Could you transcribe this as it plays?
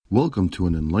Welcome to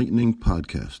an enlightening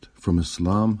podcast from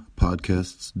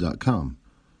IslamPodcasts.com.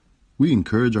 We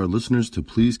encourage our listeners to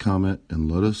please comment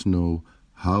and let us know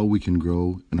how we can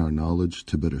grow in our knowledge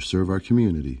to better serve our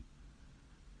community.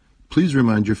 Please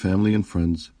remind your family and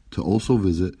friends to also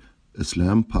visit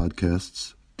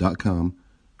IslamPodcasts.com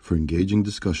for engaging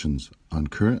discussions on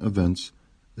current events,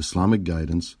 Islamic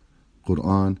guidance,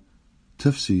 Quran,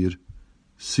 Tafsir,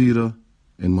 Seerah,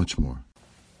 and much more.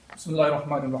 بسم الله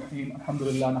الرحمن الرحيم الحمد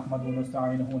لله نحمده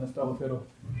ونستعينه ونستغفره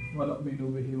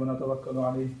ونؤمن به ونتوكل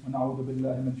عليه ونعوذ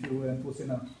بالله من شرور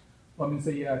أنفسنا ومن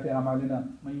سيئات أعمالنا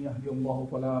من يهدي الله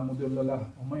فلا مضل له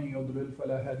ومن يضلل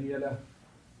فلا هادي له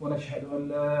ونشهد أن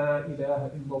لا إله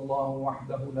إلا الله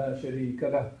وحده لا شريك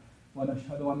له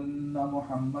ونشهد أن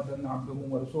محمدا عبده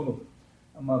ورسوله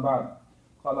أما بعد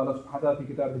قال الله سبحانه في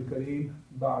كتابه الكريم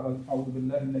بعد أعوذ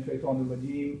بالله من الشيطان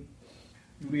الرجيم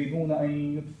يريدون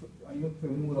أن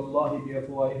يطفئوا نور الله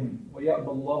بأفواههم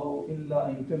ويأبى الله إلا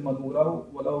أن يتم نوره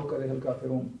ولو كره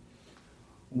الكافرون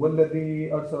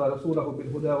والذي أرسل رسوله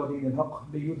بالهدى ودين الحق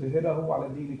ليظهره على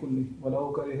الدين كله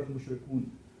ولو كره المشركون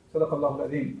صدق الله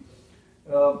العظيم.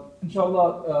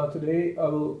 Inshallah, today I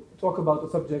will talk about a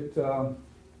subject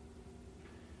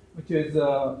which is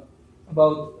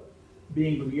about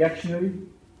being reactionary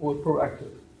or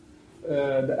proactive.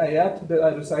 The ayat that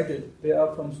I recited, they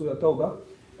are from Surah Tawbah,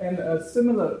 and a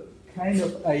similar kind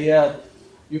of ayat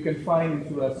you can find in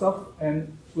Surah Saf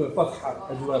and Surah Fatha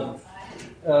as well.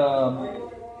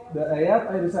 The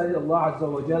ayat I recited, Allah Azza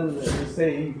wa Jal is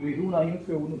saying, يُرِيدُونَ أَن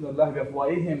يُطْفِئُوا نُورَ اللَّهِ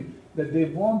بِأَفْوَاهِهِمْ, that they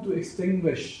want to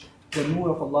extinguish the nur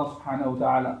of Allah subhanahu wa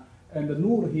ta'ala. And the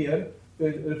nur here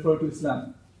refers to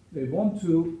Islam. They want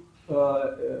to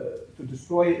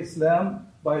destroy Islam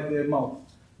by their mouth.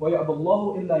 وَيَأْبَى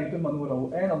اللَّهُ إِلَّا يُتِمَّ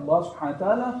نُورَهُ, and Allah subhanahu wa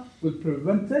ta'ala will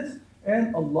prevent it,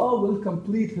 and Allah will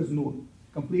complete His nur,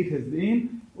 complete His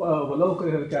deen, وَلَوْ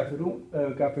كَرِهَ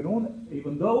الْكَافِرُونَ,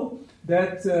 even though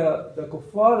that the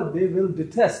kuffar, they will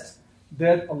detest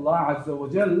that Allah Azza wa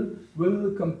Jal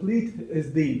will complete His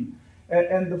deen.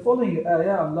 And the following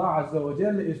ayah, Allah Azza wa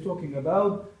Jal is talking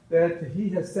about that He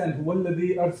has sent,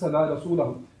 وَالَّذِي أَرْسَلَ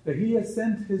رَسُولَهُ, that He has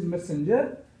sent His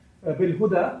messenger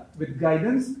بِالْهُدَى, with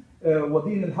guidance,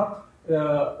 وَدِينِ الْحَقِّ,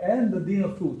 and the deen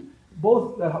of truth.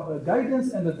 Both the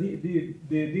guidance and the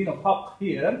deen of haqq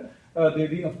here, the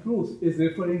deen of truth, is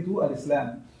referring to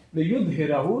al-Islam.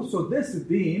 لِيُظْهِرَهُ, so this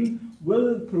deen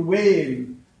will prevail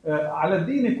عَلَى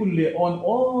الدِّينِ كُلِّ, on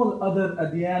all other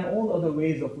adyan, all other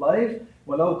ways of life.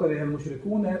 وَلَوْ كَرِهَ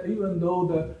الْمُشْرِكُونَ, even though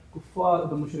the kuffar,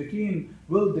 the mushrikeen,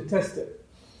 will detest it.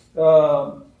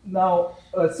 Now,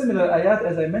 similar ayat,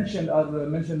 as I mentioned, are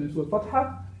mentioned in Surah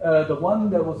Fatha, the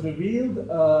one that was revealed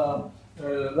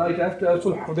right after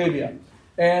Sulh Hudaybiyah.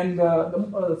 And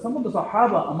some of the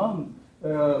Sahabah among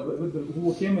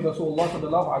who came with Rasulullah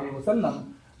sallallahu alaihi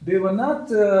wasallam, they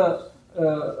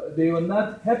were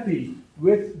not happy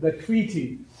with the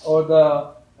treaty or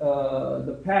the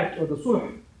pact or the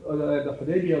Sulh the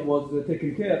Hudaybiyah was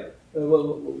taken care.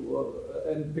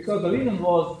 And because the reason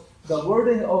was the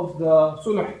wording of the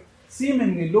Sulh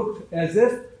seemingly looked as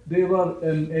if they were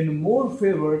in more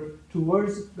favor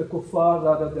towards the kuffar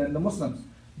rather than the Muslims.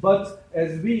 But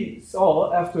as we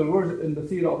saw afterwards in the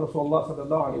Seerah of Rasulullah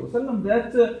sallallahu alaihi wasallam,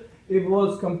 that it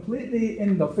was completely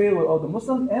in the favor of the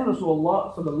Muslims, and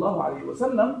Rasulullah sallallahu alaihi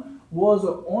wasallam was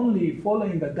only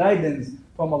following the guidance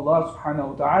from Allah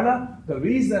subhanahu wa ta'ala. The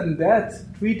reason that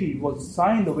treaty was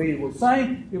signed the way it was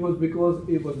signed, it was because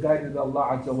it was guided by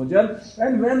Allah Azza wa Jal.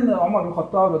 And when Umar ibn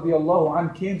Khattab radiallahu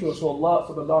anhu came to Rasulullah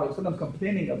sallallahu alaihi wasallam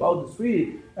complaining about this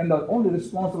treaty, and the only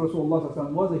response of Rasulullah sallallahu alaihi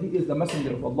wasallam was that he is the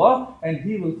messenger of Allah and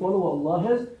he will follow what Allah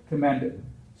has commanded.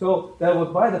 So that was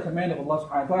by the command of Allah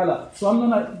subhanahu wa ta'ala. So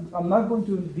I'm not going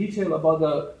to detail about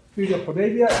the Treaty of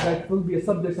Hudaybiyah. That will be a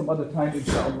subject some other time,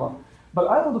 inshallah. But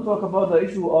I want to talk about the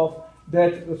issue of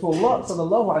that Rasulullah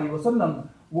sallallahu alaihi wasallam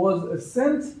was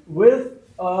sent with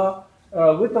a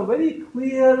very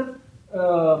clear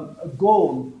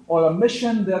goal or a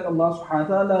mission that Allah subhanahu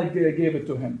wa ta'ala gave it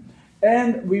to him.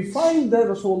 And we find that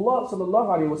Rasulullah sallallahu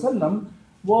alaihi wasallam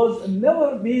was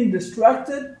never being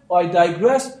distracted or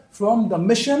digressed from the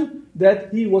mission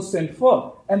that he was sent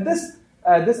for. And this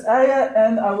ayah,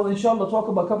 and I will inshallah talk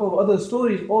about a couple of other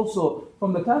stories also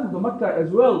from the time of the Makkah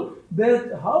as well,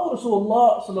 that how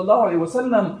Rasulullah sallallahu alaihi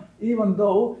wasallam, even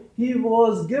though he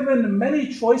was given many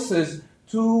choices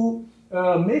to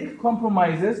make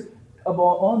compromises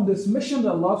on this mission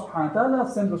that Allah subhanahu wa ta'ala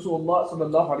sent Rasulullah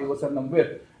sallallahu alaihi wasallam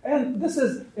with. And this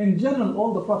is, in general,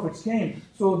 all the prophets came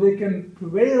so they can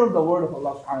prevail the word of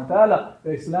Allah subhanahu wa ta'ala,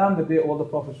 the Islam that all the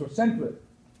prophets were sent with.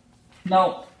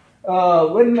 Now,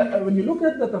 when you look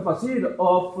at the tafsir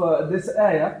of this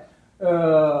ayah,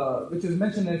 which is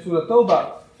mentioned in Surah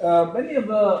Tawbah, many of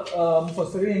the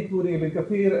Mufassirin, including Ibn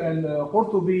Kathir and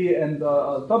Qurtubi and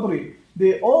Tabri,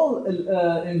 they all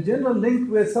in general link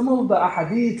with some of the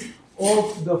ahadith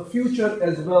of the future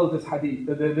as well, this hadith,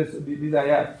 these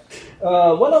ayat.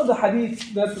 One of the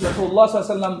hadiths that Rasulullah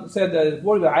said is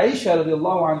for Aisha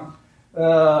radiallahu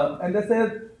anha, and they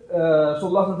said,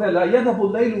 Rasulullah said, لا يذهب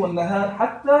الليل والنهار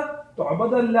حتى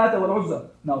تعبد اللات والعزى.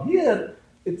 Now here,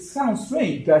 it sounds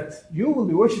strange that you will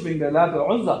be worshipping the Lat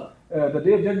al-Uzza. The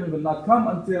day of judgment will not come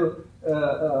until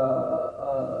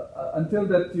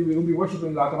that you will be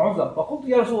worshipping Lat al-Uzza. فقلت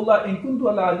يا رسول الله إن كنت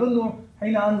ألا أظن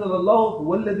حين أنزل الله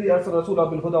هو الذي أرسل رسوله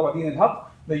بالهدى ودين الحق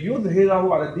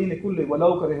ليظهره على الدين كله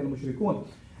ولو كره المشركون.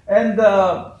 And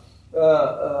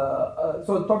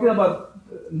so talking about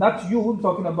not you,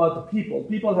 talking about the people.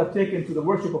 People have taken to the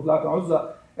worship of Lat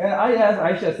al-Uzza. And I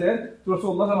asked, Aisha said to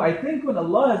Rasulullah, I think when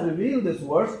Allah has revealed this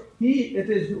verse, it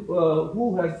is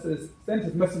who has sent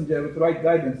His messenger with right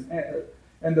guidance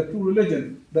and the true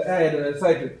religion, the ayah that I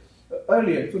cited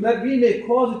earlier, so that we may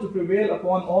cause it to prevail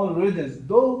upon all religions,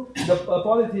 though the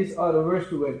polytheists are averse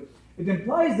to it. It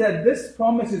implies that this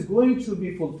promise is going to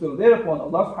be fulfilled. Thereupon,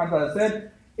 Allah subhanahu wa ta'ala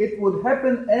said, it would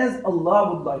happen as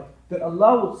Allah would like, that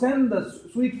Allah would send the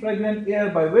sweet fragrant air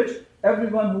by which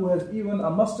everyone who has even a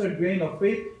mustard grain of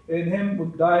faith in Him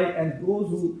would die, and those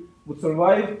who would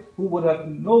survive, who would have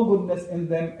no goodness in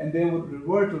them, and they would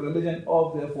revert to the religion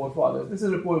of their forefathers. This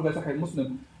is reported by Sahih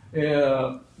Muslim.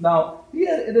 Now,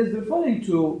 here it is referring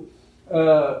to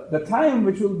the time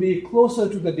which will be closer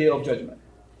to the Day of Judgment.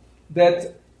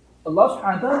 That Allah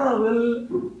subhanahu wa ta'ala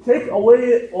will take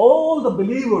away all the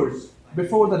believers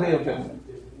before the Day of Judgment.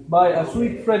 By a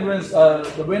sweet fragrance,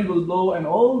 the wind will blow, and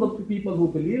all the people who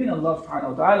believe in Allah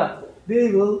subhanahu wa ta'ala,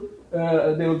 they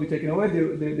will be taken away,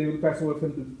 they will pass away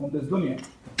from this dunya.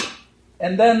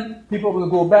 And then people will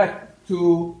go back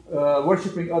to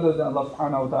worshipping other than Allah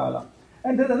subhanahu wa ta'ala.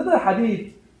 And there's another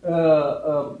hadith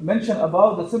mentioned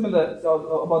about the similar,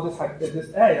 about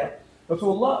this ayah.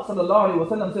 Rasulullah sallallahu alayhi wa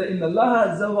sallam said, إِنَّ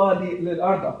اللَّهَ زَوَى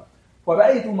لِلْأَرْضَ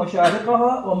فَرَأَيْتُ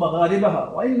مَشَارِقَهَا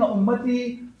وَمَغَارِبَهَا وَإِنَّ أُمَّتِي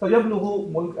سَيَبْلُغُ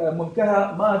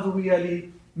مُلْكَهَا مَا زُوِيَ لِي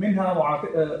مِنْهَا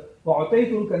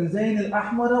وَعُتَيْتُ الْكَنْزَيْنِ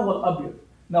الْأَحْمَرَ وَالْأَبْيَضِ.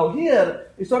 Now here,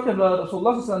 it's talking about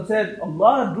Rasulullah said,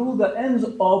 Allah drew the ends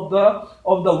of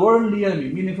the world near me,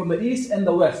 meaning from the east and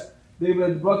the west. They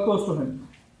were brought close to Him,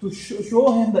 to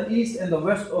show Him the east and the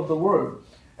west of the world.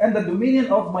 And the dominion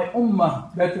of my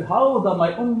ummah, that how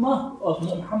my ummah of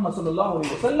Muhammad sallallahu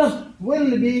alayhi wa sallam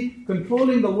will be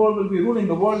controlling the world, will be ruling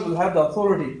the world, will have the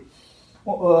authority.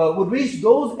 Would reach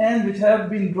those ends which have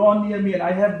been drawn near me, and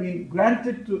I have been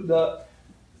granted to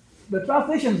the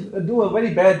translations do a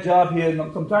very bad job here.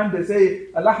 Sometimes they say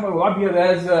al-ahmar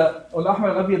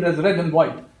al-abyad as red and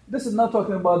white. This is not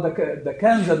talking about the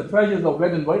kanza, the treasures of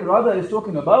red and white. Rather, it's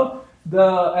talking about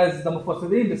as the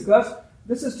Mufassirin discussed,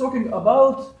 this is talking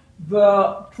about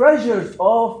the treasures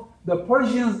of the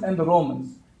Persians and the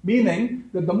Romans. Meaning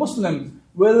that the Muslims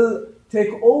will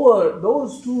take over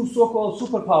those two so-called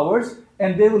superpowers,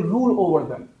 and they will rule over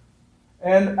them.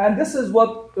 And this is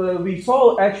what we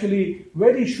saw actually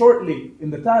very shortly in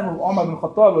the time of Umar ibn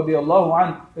Khattab radiallahu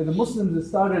anhu, that the Muslims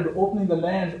started opening the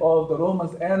land of the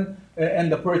Romans and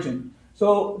the Persians.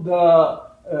 So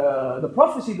the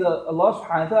prophecy that Allah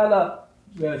subhanahu wa ta'ala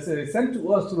sent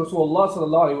to us, to Rasulullah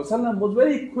sallallahu alayhi wa sallam, was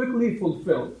very quickly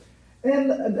fulfilled.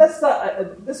 And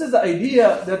this is the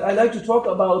idea that I like to talk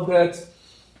about, that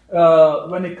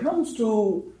when it comes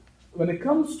to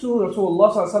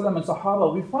Rasulullah sallallahu alayhi wa sallam and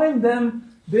Sahabah, we find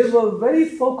they were very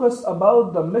focused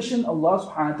about the mission Allah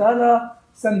subhanahu wa ta'ala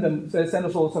sent Rasulullah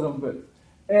sallallahu alayhi wa sallam with.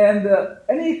 And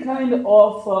any kind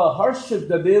of hardship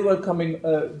that they were coming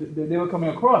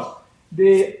across,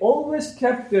 they always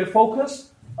kept their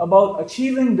focus about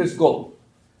achieving this goal.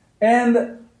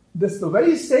 And the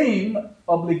very same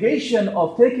obligation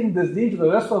of taking this deen to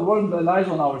the rest of the world lies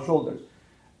on our shoulders.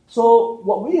 So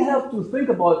what we have to think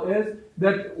about is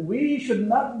that we should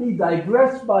not be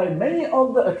digressed by many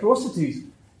of the atrocities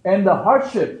and the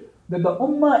hardship that the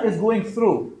ummah is going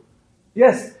through.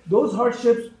 Yes, those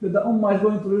hardships that the ummah is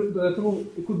going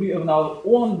through, it could be in our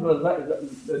own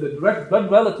the direct blood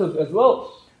relatives as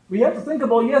well. We have to think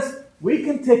about, yes, we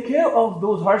can take care of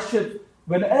those hardships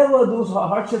whenever those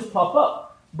hardships pop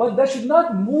up, but that should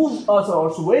not move us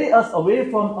or sway us away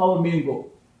from our main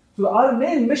goal. So our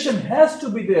main mission has to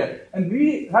be there, and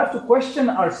we have to question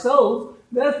ourselves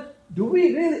that are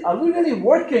we really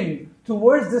working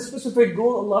towards this specific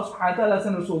goal Allah subhanahu wa ta'ala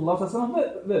sent Rasulullah sallallahu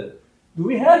alaihi wasallam with? Do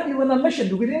we have even a mission?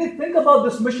 Do we really think about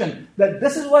this mission? That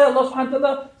this is why Allah subhanahu wa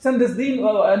ta'ala sent this deen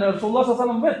and Rasulullah sallallahu alaihi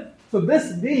wasallam with? So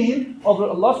this deen of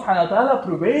Allah subhanahu wa ta'ala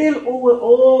prevail over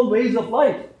all ways of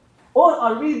life? Or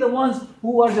are we the ones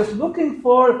who are just looking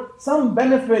for some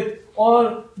benefit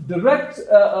or direct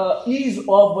ease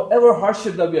of whatever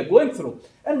hardship that we are going through?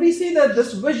 And we see that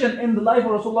this vision in the life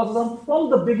of Rasulullah from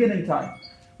the beginning time.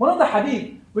 One of the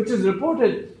hadith which is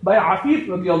reported by Afif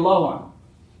radiallahu anhu.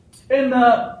 In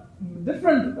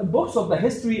different books of the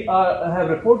history have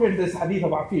reported this hadith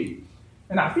of Afif.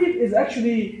 And Afif is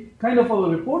actually kind of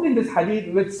reporting this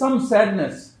hadith with some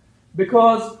sadness,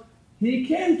 because he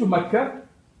came to Mecca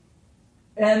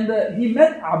and he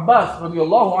met Abbas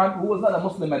radiallahu anhu, who was not a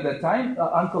Muslim at that time,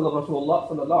 uncle of Rasulullah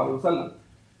sallallahu alaihi wasallam.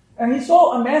 And he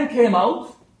saw a man came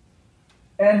out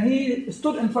and he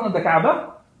stood in front of the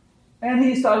Kaaba and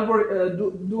he started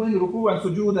doing ruku and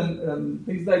sujood and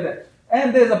things like that.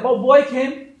 And there's a boy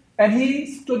came and he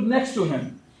stood next to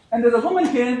him. And there's a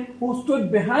woman came who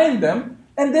stood behind them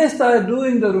and they started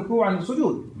doing the ruku and the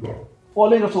sujood,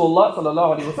 following Rasulullah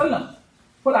sallallahu alaihi wasallam.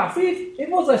 For Afif, it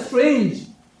was a strange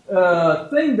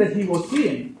thing that he was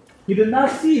seeing. He did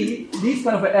not see these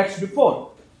kind of acts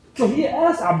before. So he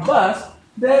asked Abbas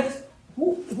that,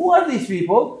 who are these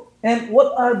people and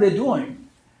what are they doing?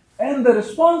 And the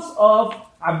response of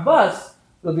Abbas,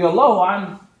 radiallahu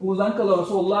anhu, who was uncle of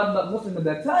Rasulullah, not Muslim at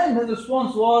that time, his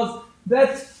response was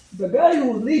that the guy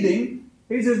who was leading,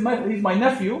 he's my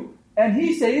nephew, and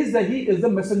he says that he is the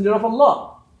messenger of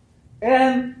Allah.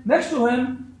 And next to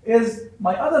him is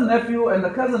my other nephew and the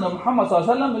cousin of Muhammad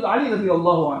sallallahu is Ali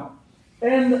radiallahu anhu.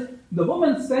 And the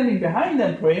woman standing behind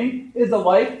them praying is the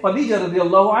wife Khadija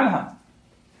radiallahu anha.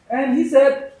 And he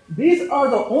said, these are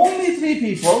the only three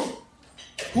people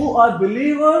who are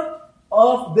believers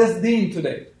of this deen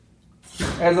today,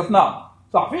 as of now.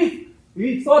 So Afif,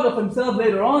 he thought of himself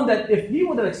later on that if he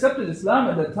would have accepted Islam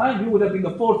at that time, he would have been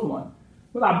the fourth one.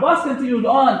 But Abbas continued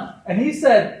on, and he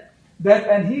said that,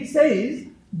 and he says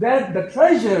that the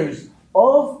treasures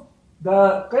of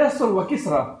the Qaisar wa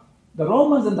Kisra, the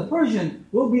Romans and the Persians,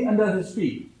 will be under his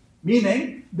feet.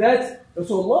 Meaning that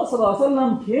Rasulullah sallallahu alaihi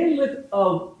wasallam came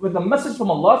with a message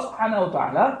from Allah subhanahu wa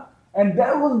ta'ala, and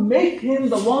that will make him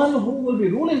the one who will be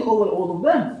ruling over all of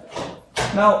them.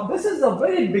 Now, this is the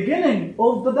very beginning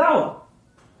of the da'wah.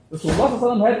 Rasulullah sallallahu alaihi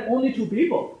wasallam had only two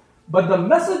people, but the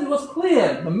message was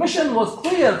clear, the mission was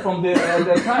clear from their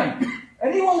time.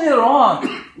 And even later on,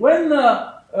 when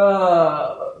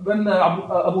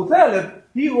Abu Talib,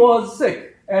 he was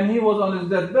sick and he was on his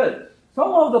deathbed,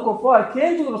 some of the kuffar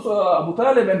came to Abu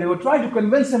Talib and they were trying to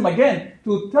convince him again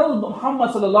to tell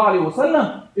Muhammad sallallahu alaihi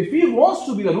wasallam, if he wants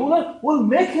to be the ruler, we'll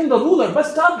make him the ruler, but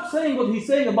stop saying what he's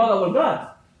saying about our God.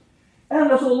 And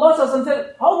Rasulullah sallallahu alaihi wasallam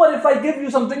said, how about if I give you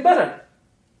something better?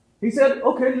 He said,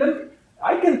 okay,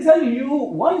 I can tell you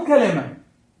one kalima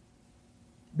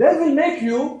that will make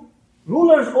you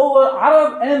rulers over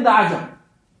Arab and the Ajam.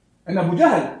 And Abu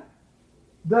Jahl,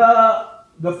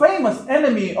 the famous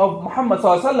enemy of Muhammad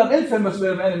sallallahu alaihi wasallam, infamous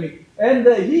enemy, and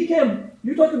he came,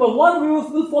 you talked about one, we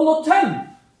will follow 10.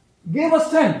 Gave us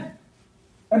 10.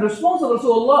 And the response of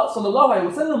Rasulullah sallallahu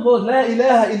alaihi wasallam was, La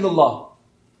ilaha illallah.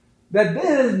 That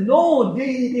there is no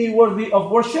deity worthy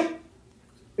of worship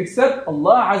except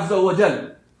Allah Azza wa Jal.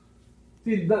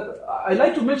 See, I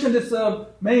like to mention this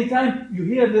many times. You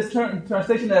hear this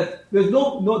translation as there's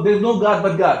no God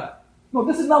but God. No,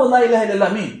 this is not what La ilaha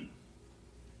illallah mean.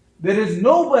 There is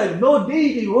no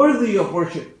deity worthy of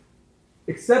worship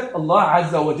except Allah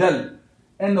Azza wa Jal.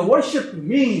 And the worship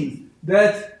means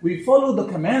that we follow the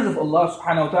commands of Allah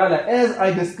subhanahu wa ta'ala, as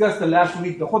I discussed the last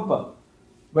week, the khutbah,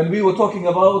 when we were talking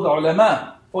about the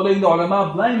ulama. Following the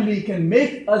ulama blindly can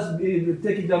make us be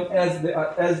taking them as the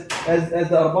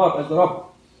arbab, as the Rabb.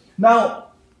 Now,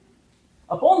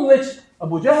 upon which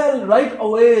Abu Jahl right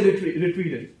away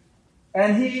retreated.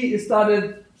 And he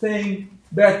started saying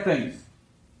bad things.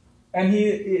 And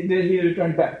he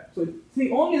returned back. So see,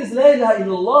 only this La ilaha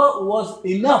illallah was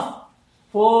enough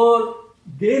for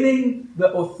gaining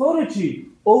the authority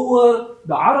over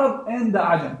the Arab and the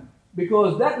Ajam.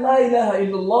 Because that La ilaha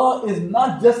illallah is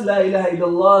not just La ilaha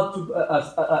illallah to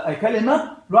a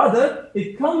kalima, rather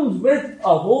it comes with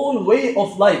a whole way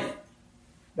of life.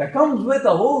 That comes with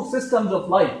a whole systems of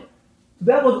life.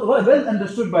 That was well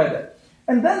understood by that.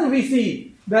 And then we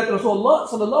see that Rasulullah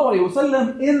sallallahu alaihi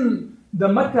wasallam in the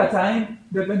Mecca time,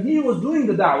 that when he was doing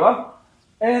the da'wah,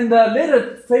 and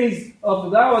later phase of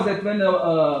the da'wah, that when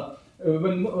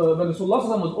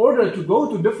Rasulullah was ordered to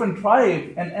go to different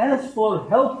tribes and ask for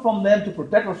help from them to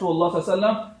protect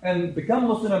Rasulullah and become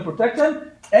Muslim and protect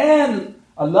him and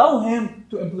allow him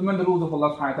to implement the rules of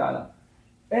Allah subhanahu wa ta'ala.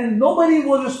 And nobody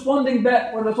was responding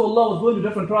back when Rasulullah was going to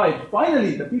different tribes.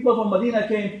 Finally, the people from Medina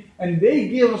came and they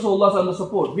gave Rasulullah some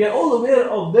support. We are all aware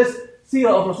of this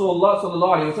seerah of Rasulullah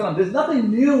sallallahu alaihi wasallam. There's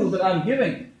nothing new that I'm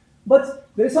giving. But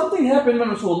there's something happened when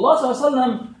Rasulullah sallallahu alaihi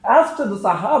wasallam, after the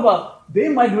Sahabah, they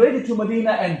migrated to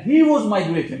Medina and he was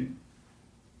migrating.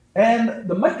 And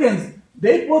the Meccans,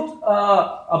 they put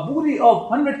a booty of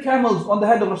 100 camels on the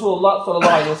head of Rasulullah sallallahu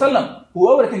alaihi wasallam.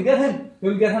 Whoever can get him, he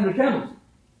will get 100 camels.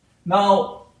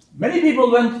 Now, many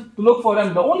people went to look for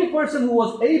him. The only person who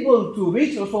was able to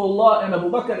reach Rasulullah and Abu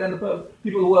Bakr and the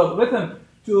people who were with him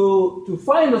to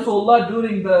find Rasulullah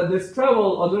during this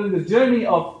travel or during the journey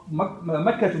of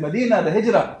Mecca to Medina, the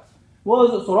Hijrah,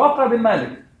 was Suraqa bin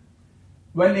Malik.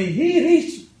 When he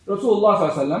reached Rasulullah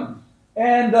sallallahu alaihi wasallam,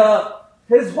 and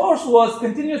his horse was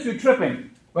continuously tripping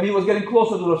when he was getting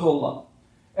closer to Rasulullah.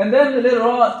 And then later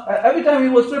on, every time he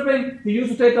was tripping, he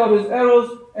used to take out his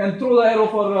arrows and throw the arrow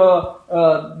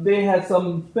for, they had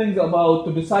some things about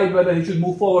to decide whether he should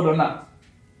move forward or not.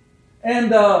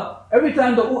 And every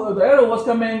time the arrow was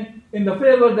coming in the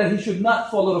favor that he should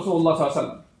not follow Rasulullah sallallahu alaihi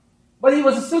wasallam. But he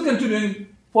was still continuing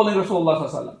following Rasulullah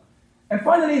sallallahu alaihi wasallam. And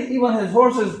finally, even his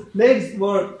horse's legs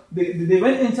they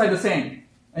went inside the sand.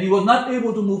 And he was not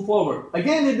able to move forward.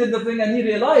 Again, he did the thing and he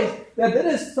realized that there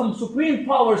is some supreme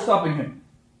power stopping him.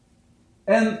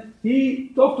 And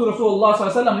he talked to Rasulullah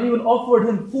sallallahu alaihi wasallam and even offered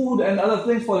him food and other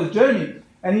things for his journey.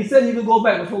 And he said he will go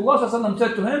back. Rasulullah sallallahu alaihi wasallam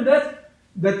said to him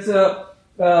that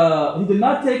he did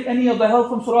not take any of the help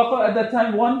from Suraqa at that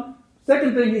time, one.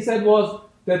 Second thing he said was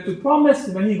that to promise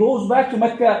when he goes back to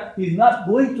Mecca, he's not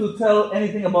going to tell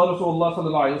anything about Rasulullah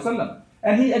sallallahu alaihi wasallam.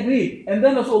 And he agreed. And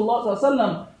then Rasulullah sallallahu alaihi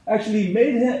wasallam actually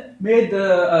made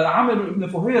Amr ibn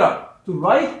Fuhira to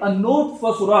write a note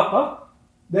for Suraqa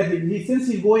that since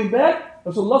he's going back,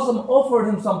 Rasulullah offered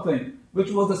him something, which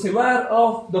was the siwar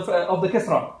of the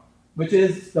Kisra, which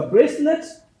is the bracelet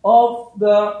of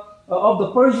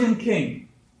the Persian king,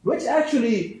 which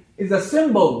actually is a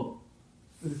symbol.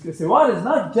 The siwar is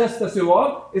not just a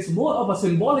siwar; it's more of a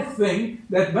symbolic thing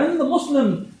that when the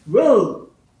Muslims will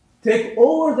take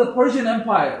over the Persian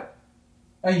Empire,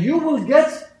 and you will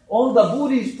get all the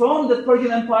booties from the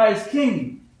Persian Empire's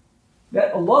king,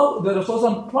 that the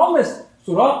Rasul promised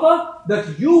Suraqa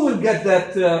that you will get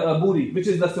that booty, which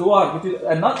is the siwar,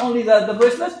 and not only the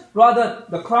bracelet, rather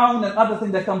the crown and other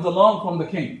thing that comes along from the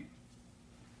king.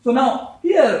 So now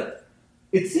here,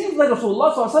 it seems like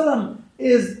Rasulullah sallallahu alaihi wasallam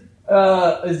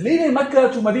is leaving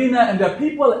Mecca to Medina, and there are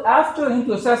people after him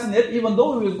to assassinate, even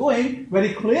though he was going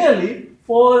very clearly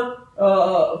to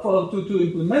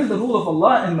implement the rule of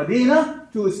Allah in Medina,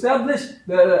 to establish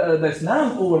the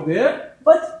Islam over there.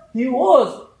 But his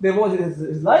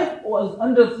life was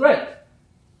under threat.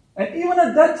 And even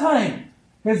at that time,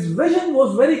 his vision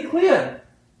was very clear.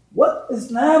 What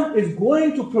Islam is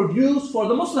going to produce for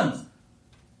the Muslims.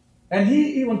 And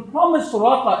he even promised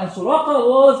Suraqa, and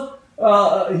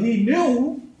Suraqa he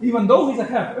knew, even though he's a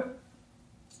kafir,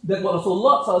 that what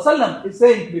Rasulullah sallallahu alaihi wasallam is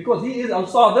saying, because he is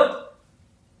al-Sadiq,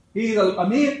 he is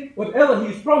al-Amir, whatever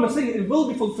he is promising, it will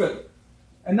be fulfilled.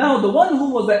 And now the one who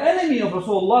was the enemy of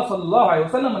Rasulullah sallallahu alaihi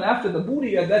wasallam, and after the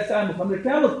booty at that time of 100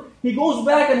 camels, he goes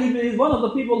back and he is one of the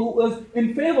people who is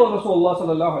in favor of Rasulullah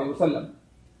sallallahu alaihi wasallam.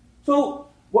 So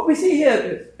what we see here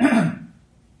is,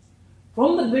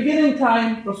 from the beginning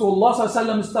time, Rasulullah sallallahu alaihi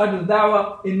wasallam started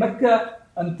da'wah in Mecca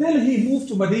until he moved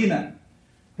to Medina.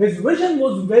 His vision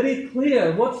was very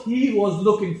clear what he was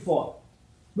looking for,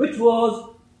 which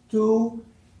was to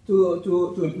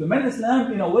implement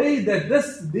Islam in a way that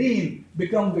this deen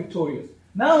become victorious.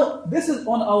 Now, this is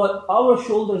on our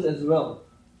shoulders as well.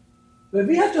 But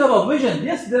we have to have a vision.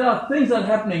 Yes, there are things that are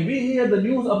happening. We hear the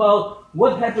news about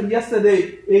what happened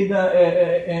yesterday in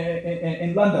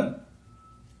London,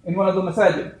 in one of the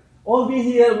masajid. Or we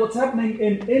hear what's happening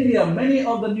in India. Many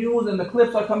of the news and the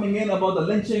clips are coming in about the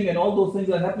lynching and all those things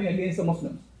that are happening against the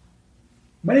Muslims.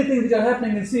 Many things which are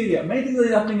happening in Syria, many things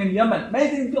that are happening in Yemen, many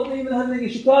things that are even happening in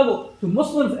Chicago, to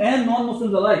Muslims and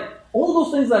non-Muslims alike. All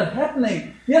those things are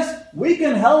happening. Yes, we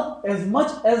can help as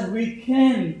much as we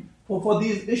can for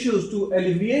these issues to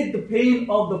alleviate the pain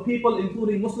of the people,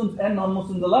 including Muslims and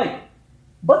non-Muslims alike.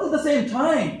 But at the same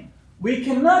time, we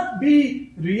cannot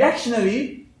be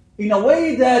reactionary in a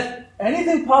way that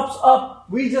anything pops up,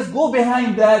 we just go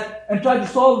behind that and try to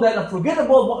solve that and forget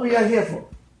about what we are here for.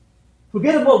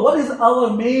 Forget about what is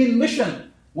our main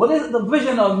mission. What is the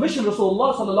vision or mission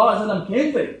Rasulullah sallallahu alaihi wasallam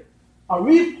came with? Are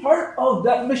we part of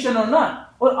that mission or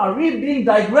not? Or are we being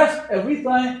digressed every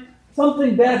time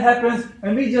something bad happens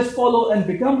and we just follow and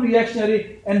become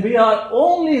reactionary and we are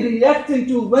only reacting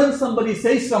to when somebody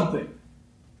says something?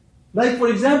 Like, for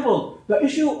example, the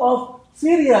issue of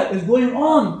Syria is going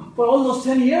on for almost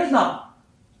 10 years now.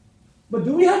 But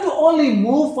do we have to only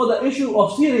move for the issue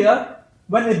of Syria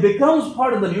when it becomes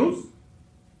part of the news?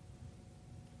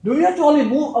 Do we have to only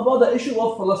move about the issue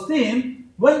of Palestine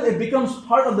when it becomes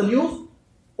part of the news?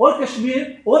 Or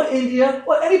Kashmir, or India,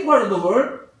 or any part of the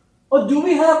world? Or do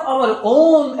we have our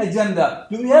own agenda?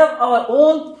 Do we have our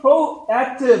own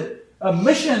proactive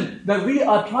mission that we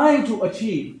are trying to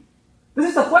achieve? This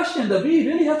is a question that we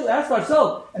really have to ask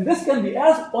ourselves, and this can be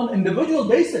asked on an individual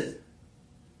basis.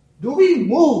 Do we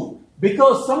move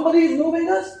because somebody is moving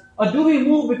us? Or do we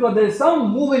move because there is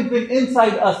some moving thing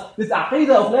inside us? This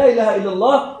aqidah of La ilaha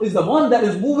illallah is the one that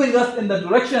is moving us in the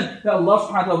direction that Allah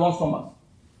subhanahu wa ta'ala wants from us.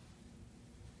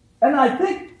 And I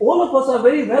think all of us are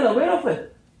very well aware of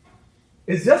it.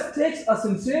 It just takes a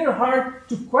sincere heart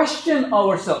to question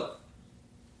ourselves.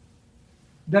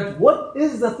 That what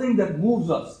is the thing that moves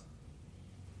us?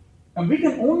 And we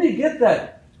can only get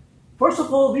that. First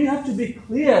of all, we have to be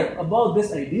clear about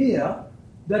this idea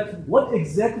that what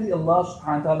exactly Allah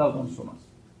subhanahu wa ta'ala wants from us.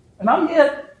 And I'm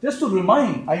here just to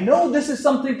remind. I know this is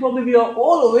something probably we are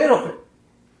all aware of it.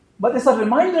 But it's a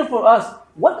reminder for us,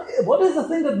 what is the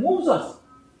thing that moves us?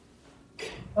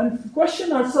 And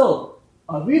question ourselves,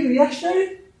 are we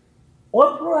reactionary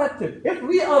or proactive? If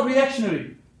we are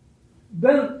reactionary,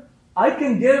 then I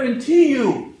can guarantee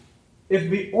you, if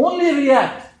we only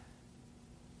react,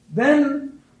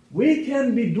 then we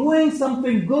can be doing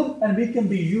something good and we can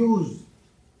be used.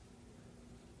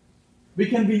 We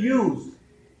can be used.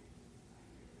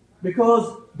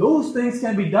 Because those things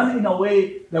can be done in a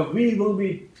way that we will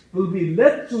be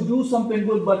led to do something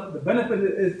good, but the benefit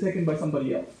is taken by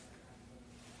somebody else.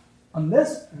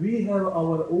 Unless we have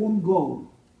our own goal.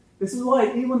 This is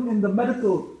why even in the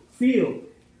medical field,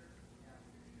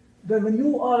 that when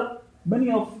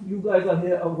many of you guys are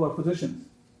here who are physicians,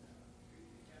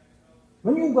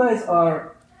 when you guys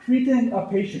are treating a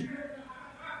patient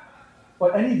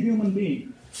or any human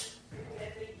being,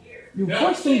 the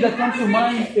first thing that comes to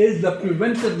mind is the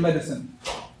preventive medicine.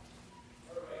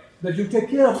 That you take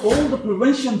care of all the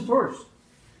prevention first.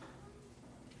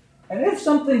 And if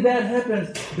something bad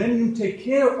happens, then you take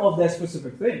care of that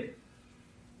specific thing.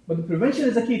 But the prevention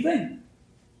is a key thing.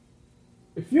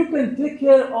 If you can take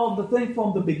care of the thing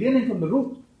from the beginning, from the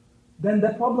root, then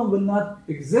that problem will not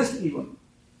exist even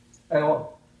at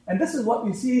all. And this is what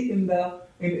we see in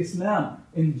Islam.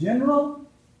 In general,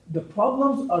 the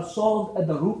problems are solved at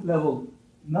the root level,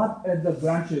 not at the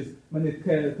branches. When it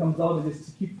comes out, and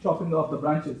just keep chopping off the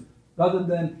branches. Rather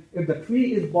than, if the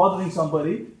tree is bothering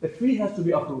somebody, the tree has to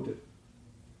be uprooted.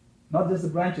 Not just the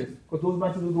branches, because those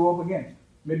branches will grow up again.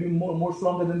 Maybe more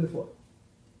stronger than before.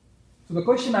 So the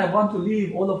question I want to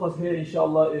leave all of us here,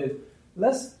 inshallah, is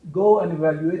let's go and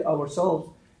evaluate ourselves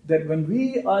that when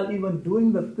we are even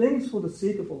doing the things for the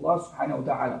sake of Allah subhanahu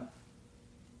wa ta'ala,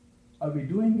 are we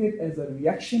doing it as a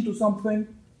reaction to something,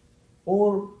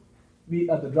 or we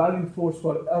are the driving force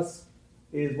for us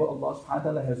is what Allah subhanahu wa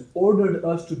ta'ala has ordered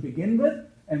us to begin with,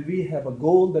 and we have a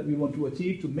goal that we want to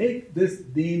achieve to make this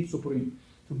deen supreme,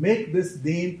 to make this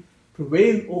deen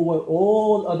prevail over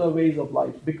all other ways of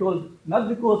life. Not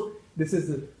because this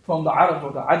is from the Arab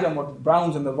or the Ajam or the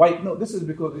browns and the white. No, this is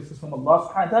because this is from Allah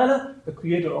subhanahu wa ta'ala, the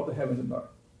creator of the heavens and earth.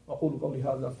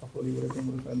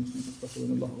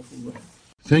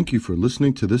 Thank you for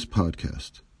listening to this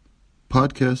podcast.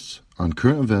 Podcasts on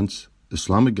current events,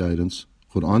 Islamic guidance,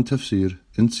 Quran tafsir,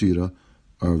 and Seerah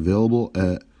are available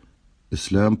at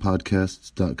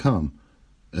islampodcasts.com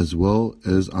as well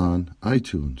as on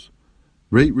iTunes.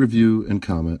 Rate, review, and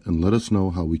comment, and let us know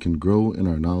how we can grow in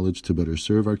our knowledge to better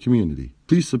serve our community.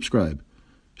 Please subscribe,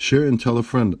 share, and tell a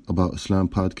friend about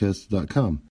islampodcasts.com.